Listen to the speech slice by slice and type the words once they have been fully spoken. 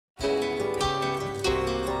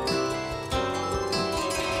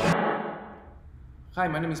Hi,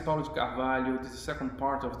 my name is Paulo de Carvalho. This is the second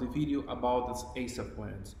part of the video about the Ace of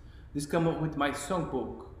Wands. This comes up with my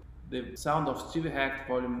songbook, the Sound of Steve Hackett,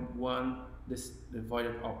 Volume 1, the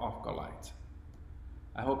Voyage of Acolyte.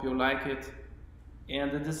 I hope you like it.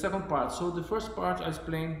 And the second part, so the first part I was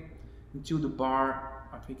playing until the bar,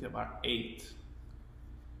 I think about 8.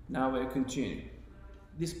 Now I continue.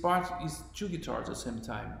 This part is 2 guitars at the same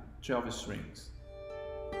time, 12 strings.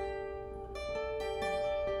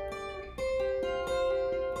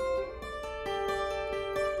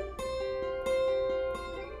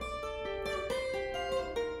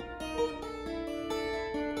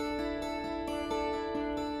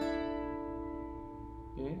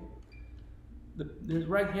 Okay. The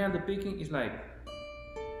right hand, the picking is like.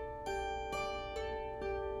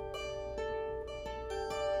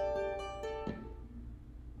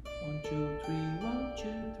 One, two, three, one,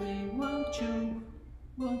 two, three, one, two.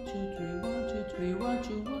 1, 2, 3, 1, 2, 3, 1,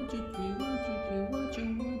 2, 1, 2, 3, 1, 2, 3, 1,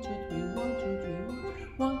 2, 1, 2, 3, 1, 2, 3,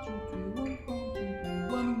 1, 2, 3, 1, 1, 2, 3,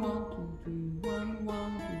 1, 1, 2, 3, 1,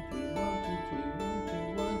 1, 2, 3, 1, 2, 3, 1,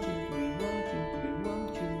 2, 1, 2, 3, 1, 2, 3,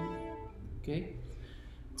 1, 2. Okay.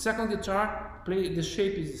 Second guitar, play the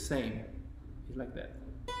shape is the same. It's like that.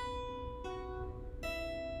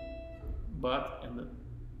 But in the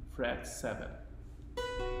fret 7.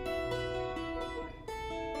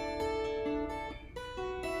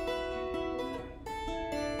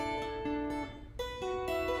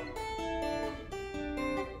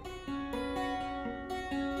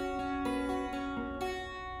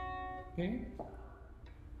 Okay,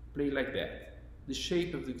 play like that. The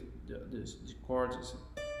shape of the chords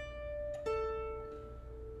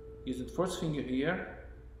is the first finger here,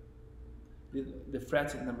 the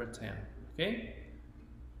fret is number 10. Okay,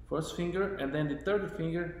 first finger, and then the third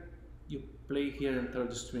finger you play here in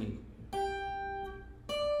third string.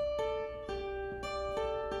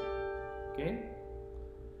 Okay,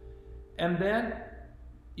 and then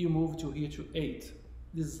you move to here to 8.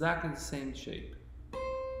 Exactly the same shape.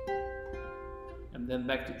 And then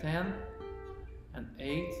back to 10 and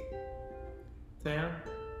 8, 10,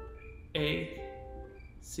 8,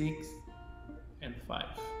 6 and 5.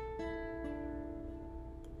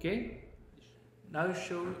 Okay? Now I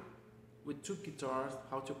show you with 2 guitars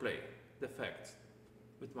how to play the effects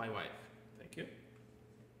with my wife. Thank you.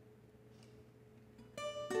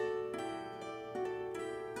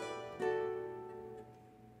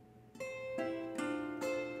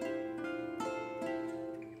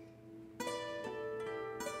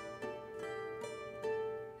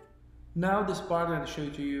 Now this part I'm going to show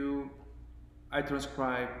to you, I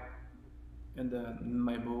transcribe in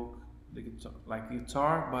my book the guitar, like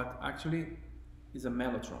guitar, but actually it's a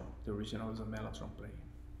mellotron. The original is a mellotron playing.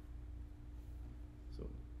 So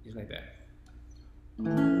it's like that.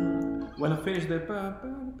 When I finish the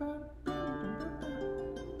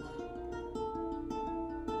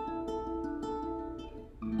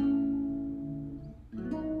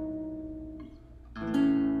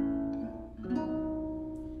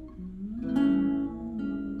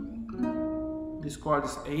this chord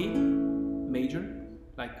is A major,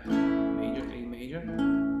 like major, A major,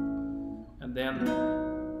 and then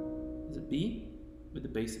it's a B with the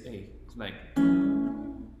bass A. It's like,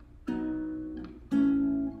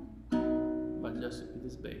 but just with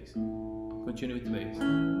this bass. Continue with the bass.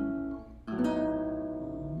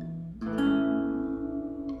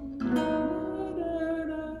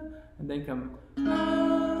 And then come.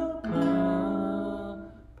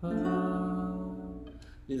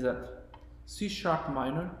 Is a C sharp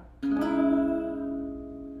minor,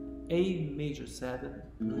 A major 7,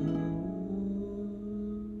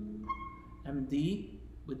 and D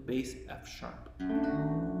with bass F sharp,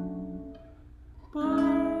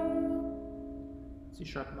 C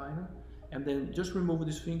sharp minor, and then just remove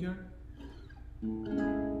this finger.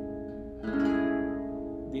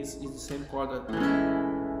 This is the same chord that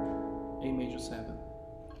A major 7.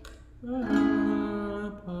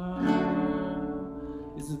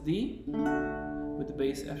 This is D with the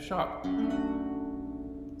bass F sharp.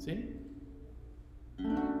 See?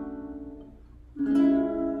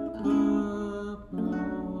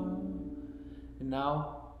 And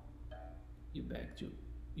now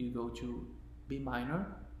you go to B minor,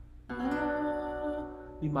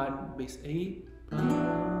 B minor bass A. See?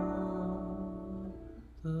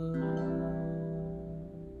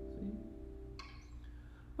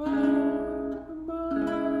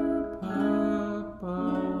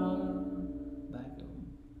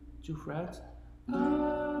 2 frets.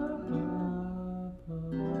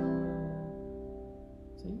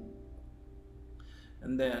 See?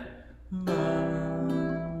 And then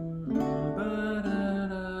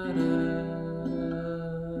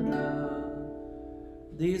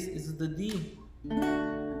this is the D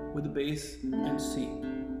with the bass and C.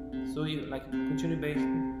 So you like continue bass.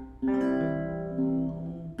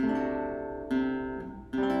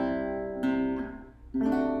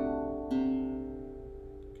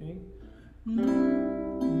 Okay.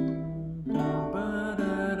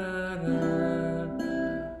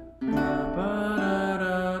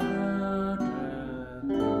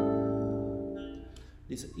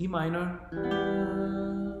 This E minor,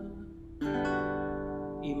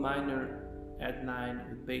 add 9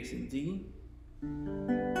 with bass in D.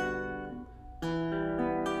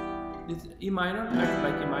 This E minor,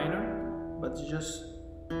 like E minor, but just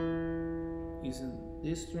using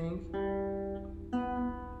this string,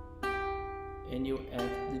 and you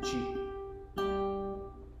add the G.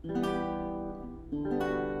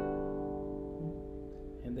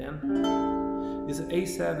 And then this is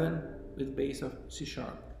A7 with bass of C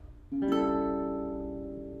sharp.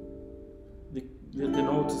 The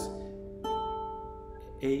notes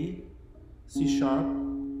A, C sharp,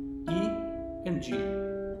 E, and G.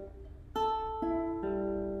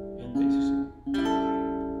 And bass C.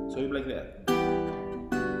 So you like that.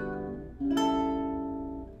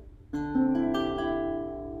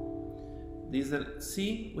 This is a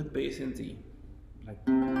C with bass in D. Like,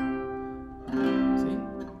 see?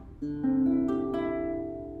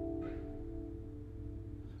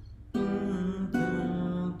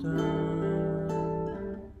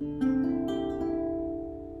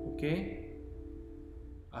 Okay,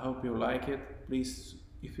 I hope you like it. Please,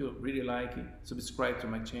 if you really like it, subscribe to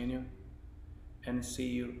my channel, and see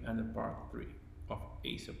you in the part 3 of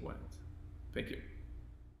Ace of Wands. Thank you.